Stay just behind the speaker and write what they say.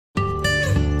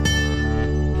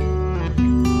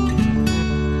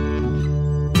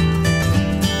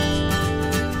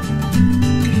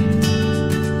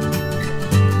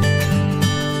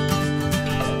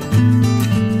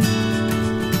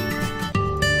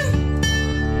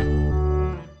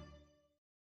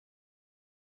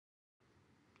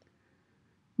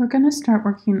We're going to start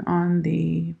working on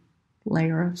the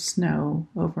layer of snow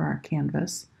over our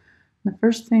canvas. The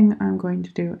first thing I'm going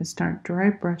to do is start dry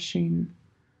brushing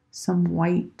some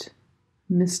white,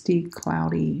 misty,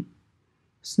 cloudy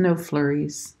snow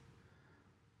flurries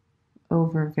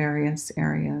over various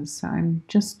areas. So I'm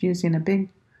just using a big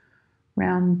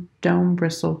round dome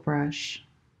bristle brush,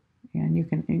 and you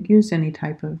can use any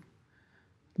type of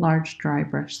large dry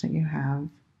brush that you have.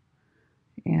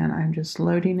 And I'm just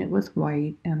loading it with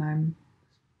white, and I'm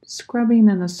scrubbing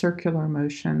in a circular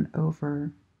motion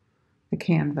over the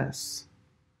canvas,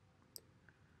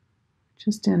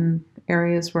 just in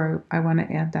areas where I want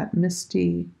to add that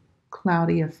misty,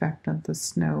 cloudy effect of the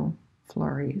snow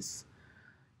flurries.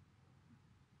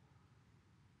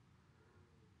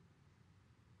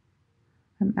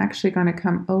 I'm actually going to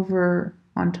come over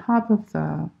on top of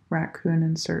the raccoon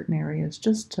in certain areas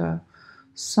just to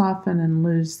soften and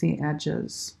lose the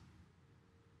edges,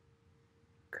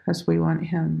 because we want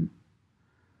him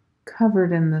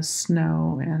covered in the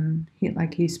snow and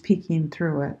like he's peeking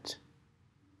through it.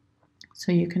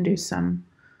 So you can do some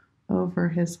over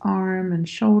his arm and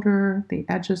shoulder, the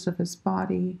edges of his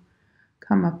body,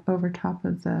 come up over top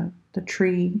of the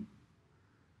tree.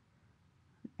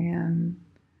 And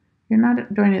you're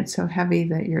not doing it so heavy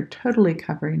that you're totally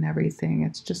covering everything.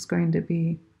 It's just going to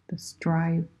be this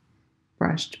dry,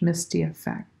 brushed, misty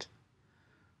effect.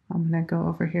 I'm going to go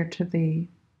over here to the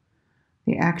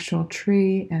actual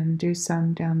tree and do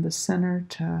some down the center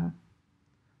to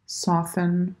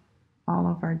soften all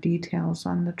of our details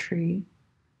on the tree.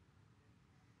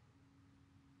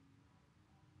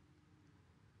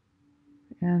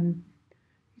 And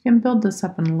you can build this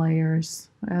up in layers.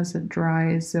 As it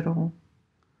dries, it'll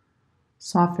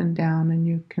soften down, and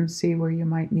you can see where you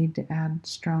might need to add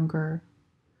stronger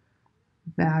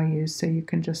values, so you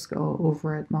can just go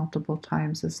over it multiple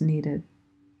times as needed.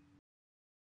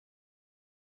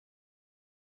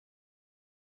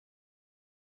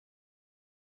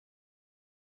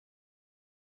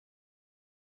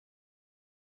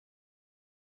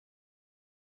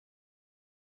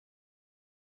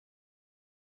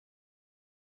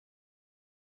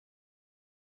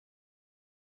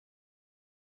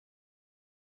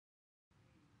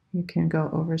 You can go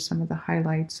over some of the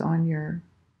highlights on your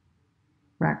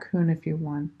raccoon if you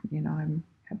want. I'm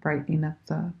brightening up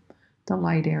the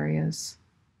light areas.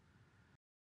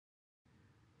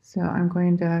 So I'm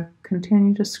going to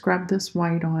continue to scrub this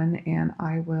white on, and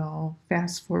I will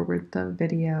fast forward the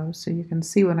video so you can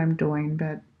see what I'm doing,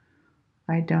 but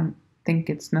I don't think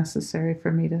it's necessary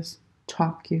for me to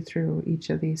talk you through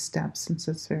each of these steps since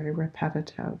it's very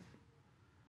repetitive.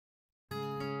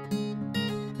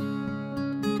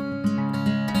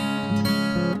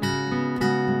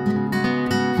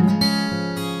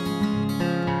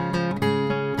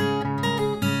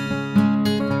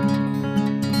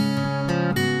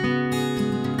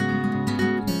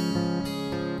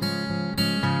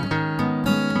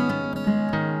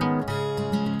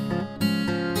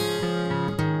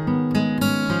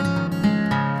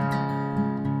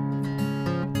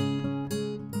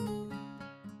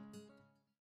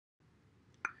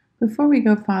 Before we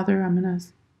go farther, I'm going to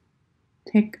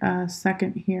take a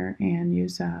second here and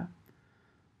use a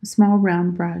small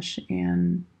round brush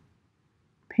and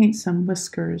paint some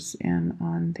whiskers in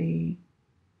on the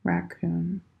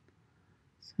raccoon.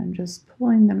 So I'm just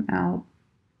pulling them out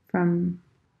from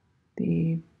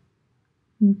the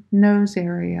nose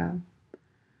area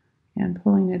and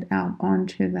pulling it out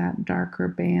onto that darker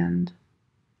band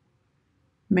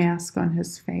mask on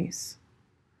his face.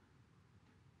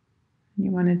 And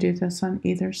you want to do this on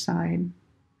either side.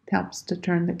 It helps to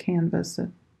turn the canvas.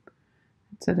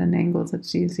 It's at an angle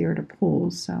that's easier to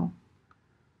pull, so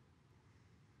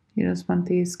you just want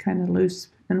these kind of loose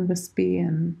and wispy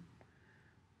and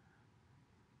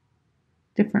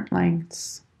different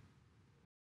lengths.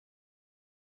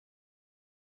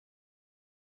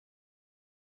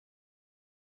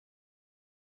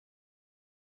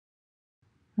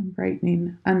 I'm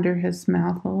brightening under his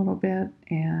mouth a little bit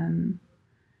and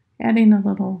adding a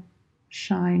little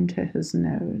shine to his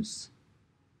nose.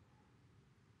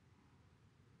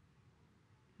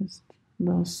 Just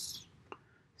little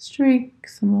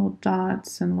streaks, some little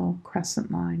dots, and a little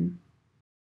crescent line.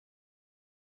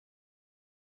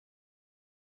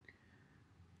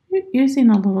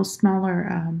 Using a little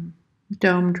smaller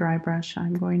dome dry brush,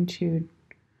 I'm going to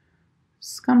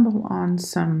scumble on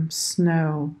some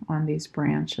snow on these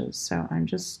branches. So I'm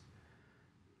just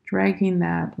dragging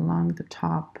that along the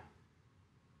top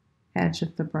edge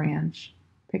of the branch,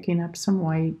 picking up some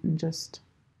white and just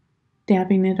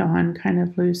dabbing it on, kind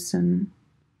of loose and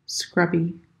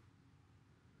scrubby.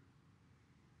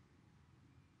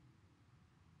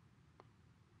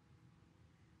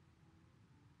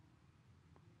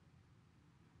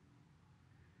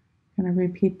 I'm going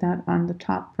to repeat that on the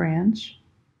top branch.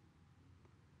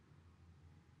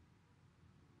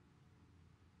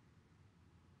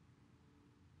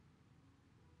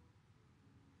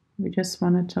 We just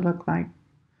want it to look like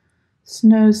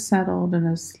snow's settled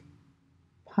and is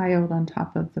piled on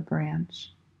top of the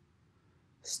branch,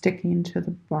 sticking to the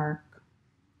bark.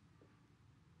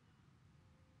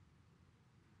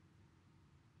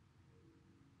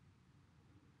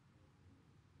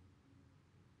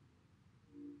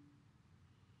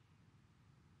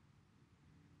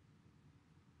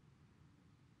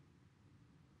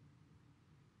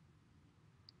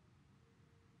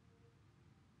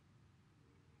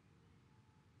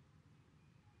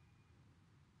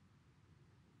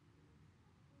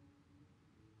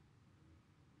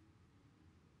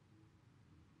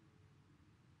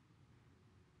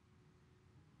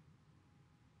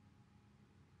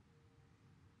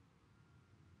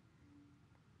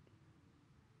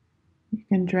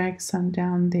 You can drag some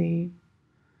down the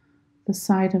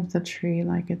side of the tree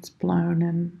like it's blown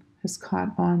and has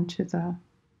caught on to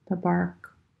the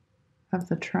bark of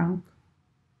the trunk.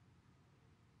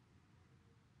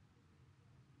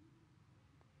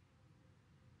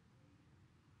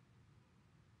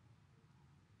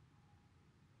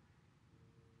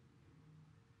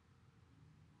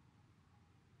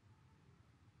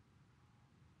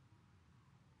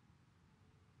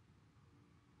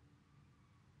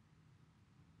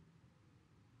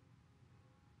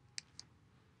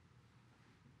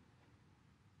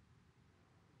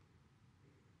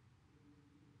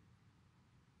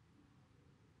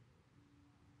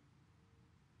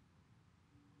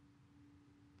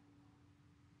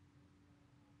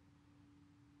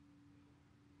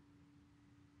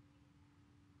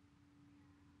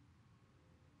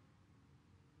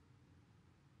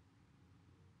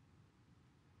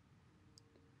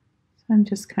 So I'm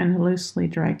just kind of loosely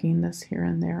dragging this here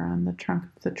and there on the trunk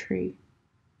of the tree.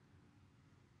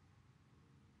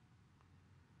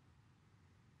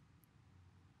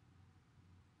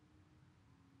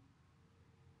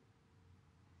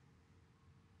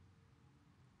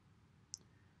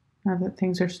 Now that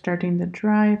things are starting to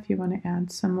dry, if you want to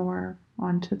add some more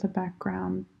onto the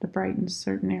background to brighten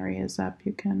certain areas up,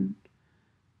 you can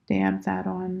dab that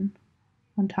on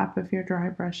top of your dry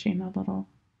brushing a little.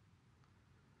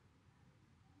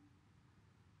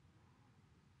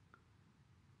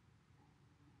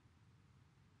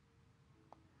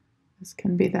 This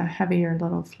can be the heavier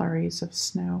little flurries of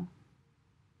snow.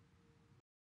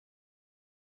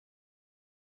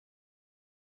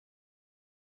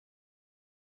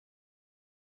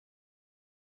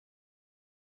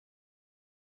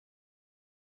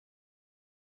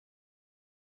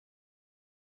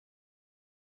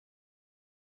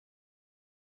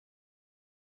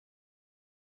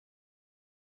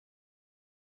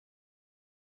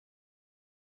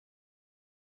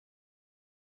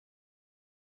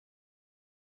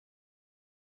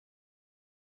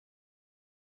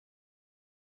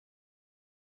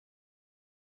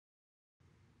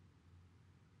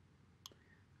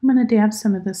 I'm going to dab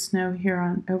some of the snow here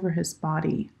on over his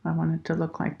body. I want it to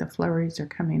look like the flurries are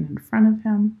coming in front of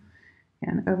him.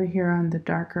 And over here on the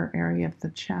darker area of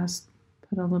the chest,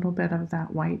 put a little bit of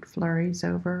that white flurries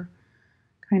over.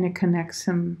 Kind of connects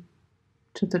him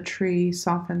to the tree,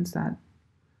 softens that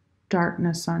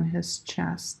darkness on his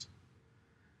chest.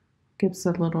 Gives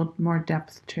a little more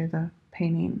depth to the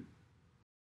painting.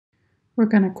 We're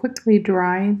going to quickly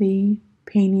dry the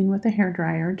painting with a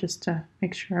hairdryer just to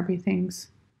make sure everything's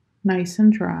nice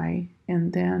and dry.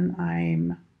 And then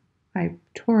I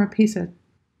tore a piece of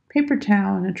paper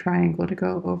towel and a triangle to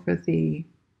go over the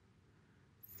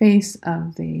face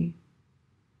of the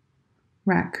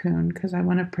raccoon because I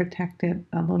want to protect it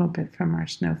a little bit from our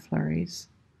snow flurries.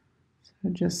 So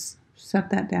just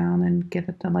set that down and get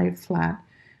it to lay flat.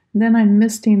 And then I'm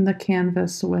misting the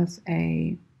canvas with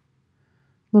a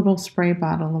little spray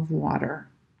bottle of water.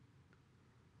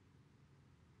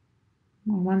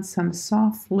 I want some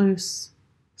soft, loose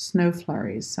snow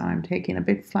flurries. So I'm taking a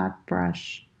big flat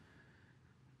brush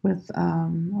with a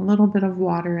little bit of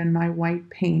water in my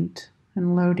white paint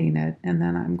and loading it, and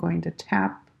then I'm going to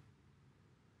tap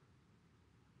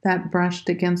that brushed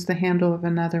against the handle of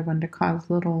another one to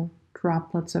cause little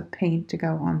droplets of paint to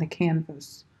go on the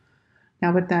canvas.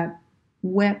 Now with that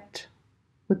layer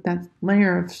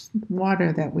of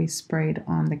water that we sprayed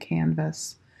on the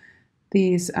canvas,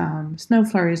 these snow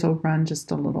flurries will run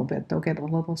just a little bit. They'll get a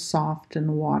little soft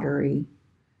and watery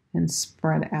and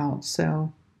spread out,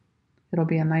 so it'll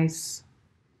be a nice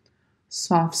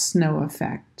soft snow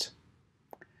effect.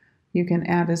 You can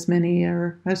add as many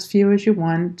or as few as you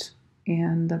want,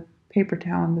 and the paper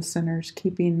towel in the center is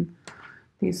keeping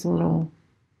these little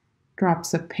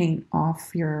drops of paint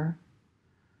off your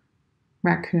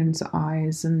raccoon's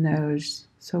eyes and nose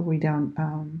so we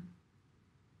don't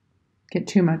get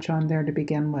too much on there to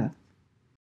begin with.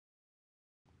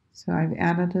 So I've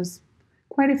added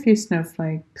quite a few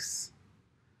snowflakes,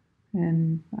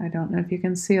 and I don't know if you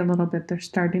can see a little bit, they're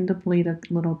starting to bleed a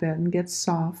little bit and get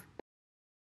soft.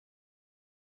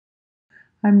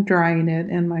 I'm drying it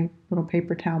and my little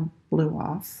paper towel blew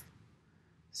off.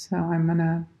 So I'm going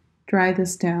to dry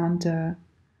this down to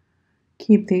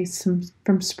keep these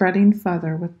from spreading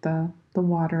further with the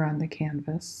water on the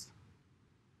canvas.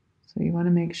 So you want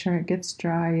to make sure it gets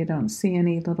dry, you don't see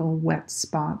any little wet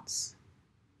spots.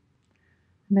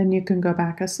 And then you can go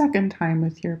back a second time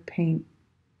with your paint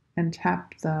and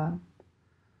tap the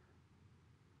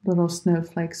little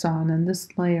snowflakes on, and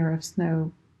this layer of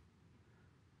snow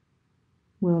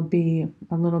will be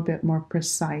a little bit more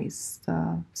precise.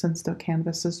 Since the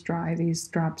canvas is dry, these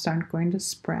drops aren't going to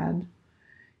spread.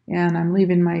 And I'm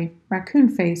leaving my raccoon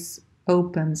face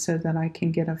open so that I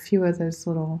can get a few of those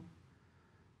little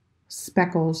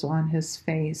speckles on his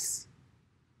face.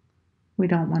 We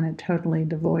don't want it totally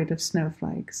devoid of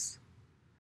snowflakes.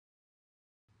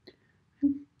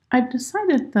 I've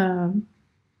decided the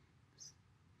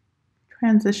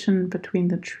transition between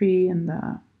the tree and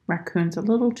the raccoon's a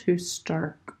little too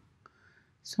stark.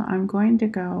 So I'm going to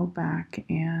go back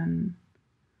and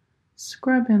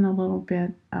scrub in a little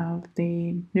bit of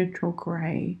the neutral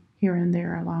gray here and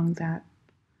there along that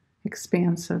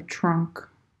expansive trunk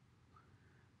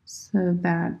so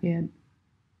that it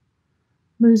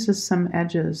loses some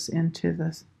edges into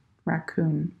the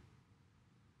raccoon.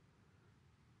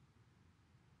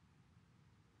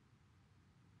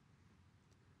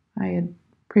 I had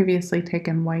previously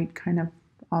taken white kind of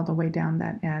all the way down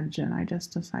that edge, and I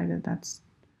just decided that's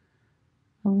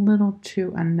a little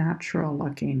too unnatural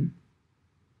looking.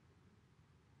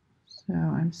 So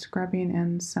I'm scrubbing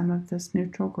in some of this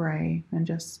neutral gray and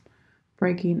just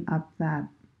breaking up that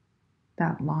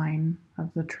line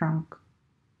of the trunk.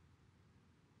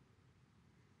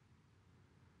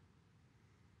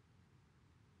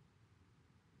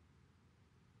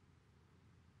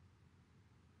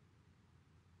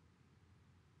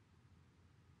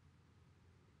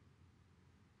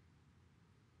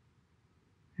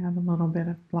 Add a little bit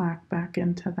of black back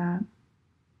into that.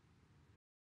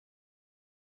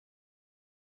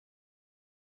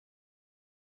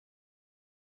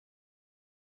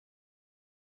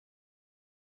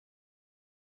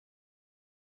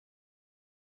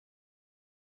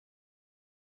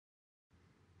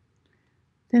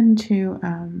 Then to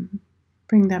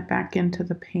bring that back into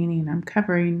the painting, I'm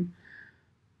covering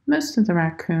most of the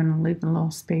raccoon, leaving a little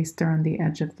space there on the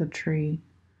edge of the tree.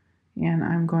 And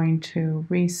I'm going to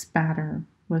re-spatter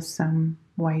with some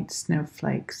white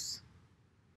snowflakes.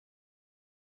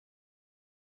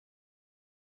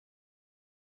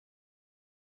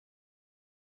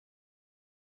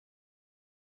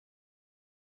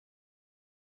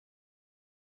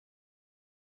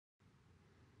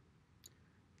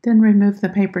 Then remove the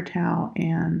paper towel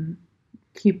and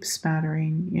keep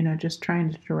spattering, just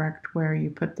trying to direct where you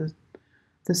put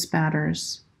the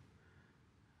spatters.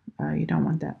 You don't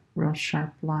want that real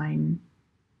sharp line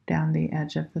down the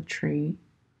edge of the tree.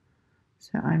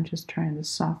 So I'm just trying to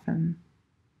soften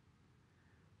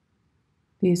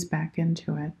these back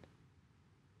into it.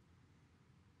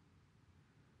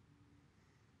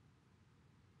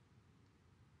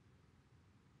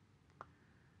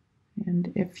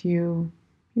 And if you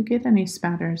get any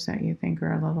spatters that you think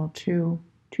are a little too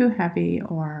heavy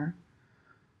or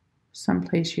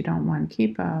someplace you don't want,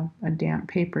 keep a damp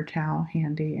paper towel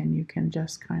handy and you can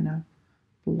just kind of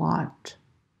blot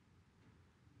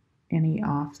any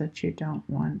off that you don't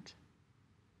want.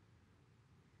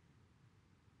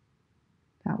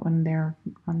 That one there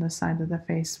on the side of the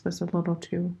face was a little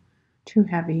too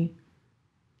heavy.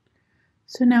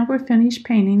 So now we're finished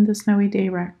painting the Snowy Day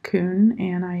Raccoon,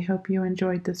 and I hope you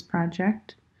enjoyed this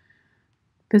project.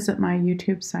 Visit my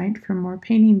YouTube site for more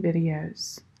painting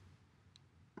videos.